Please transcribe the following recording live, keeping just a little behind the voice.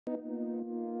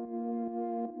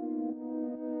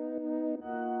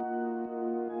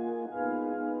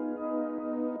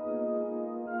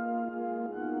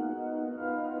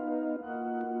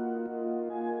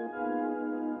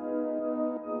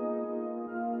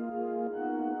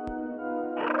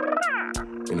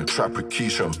In the trap with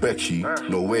Keisha and Becky.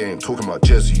 No way, ain't talking about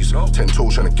Jezzies. 10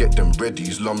 toes trying to get them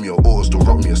readies. Love me or auto, still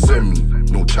rock me a semi.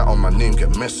 No chat on my name,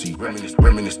 get messy.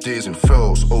 Reminisce days in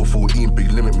fells. 014,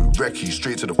 big limit with Becky.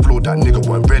 Straight to the floor, that nigga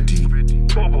wasn't ready.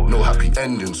 No happy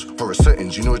endings, horror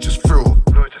settings, you know it just thrill.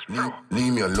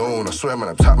 Leave me alone, I swear man,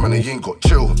 I'm tap man, they ain't got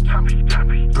chill.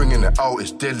 Bringing it out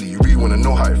is deadly, you really wanna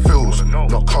know how it feels.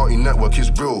 Not Carty Network, it's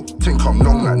real. Think I'm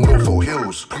long like Norfolk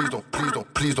Hills.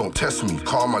 Please don't test me.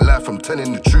 Call my life, I'm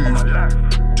telling the truth.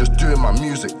 Just doing my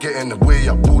music, getting the way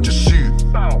I will just shoot.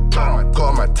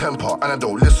 Got my temper and I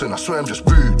don't listen, I swear I'm just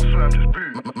rude.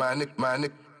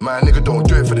 My nigga don't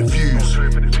do it for the views.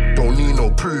 Don't need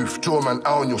no proof, draw man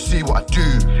out and you'll see what I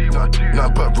do.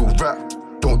 Nothing but real rap,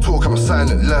 don't talk, I'm a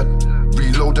silent lad.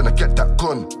 Reload and I get that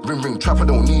gun. Ring trap, I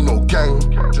don't need no gang.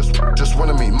 Just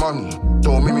wanna make money,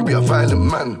 don't make me be a violent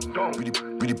man.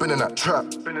 Really been in that trap,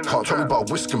 can't tell me about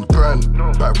whisk and brand.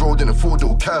 Back road in the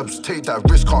 4-door cabs, take that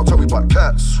risk, can't tell me about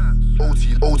cats.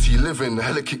 OT living,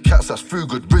 hella kick cats, that's through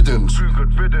good riddance.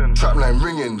 Trap line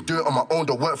ringing, do it on my own,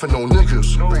 don't work for no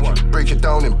niggas. Break it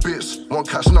down in bits, want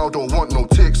cash now, don't want no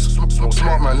ticks.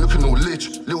 Smart man looking all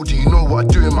lich, little do you know what I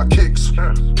do in my kicks.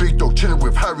 Big dog chilling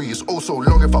with Harry, it's oh so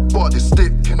long if I bought this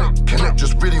stick. Connect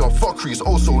just really on fuckery, it's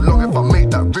oh so long if I make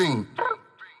that ring.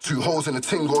 2 holes in the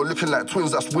tingo, looking like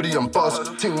twins, that's Woody and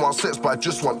Buzz. Ting want sets, but I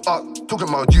just want up. Talking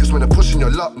about youths when they're pushing your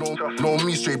luck. No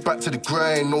me, straight back to the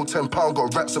grind. No £10,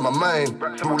 got rats in my mind.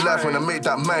 Real life when I make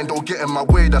that mind, don't get in my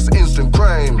way, that's instant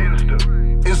crime.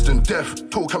 Instant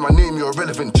death, talk at my name, you're a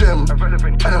relevant gem.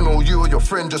 I don't know you or your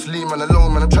friend, just leave man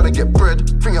alone, man, I'm trying to get bread.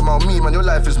 Think about me, man, your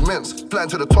life is immense. Flying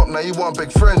to the top, now you want a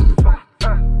big friend.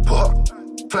 What?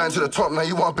 Flying to the top, now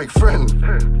you want a big friend.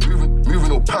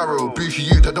 Moving all parallel, beefy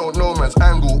youth, I don't know man's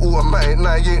angle. Automatic,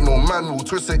 now you ain't no manual.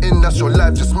 Twist it in, that's your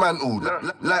life dismantled.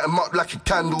 Light 'em up like a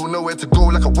candle, nowhere to go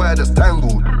like a wire that's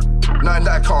tangled. Nothing that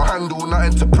I can't handle,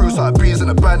 nothing to prove, so I breeze in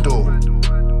a bando.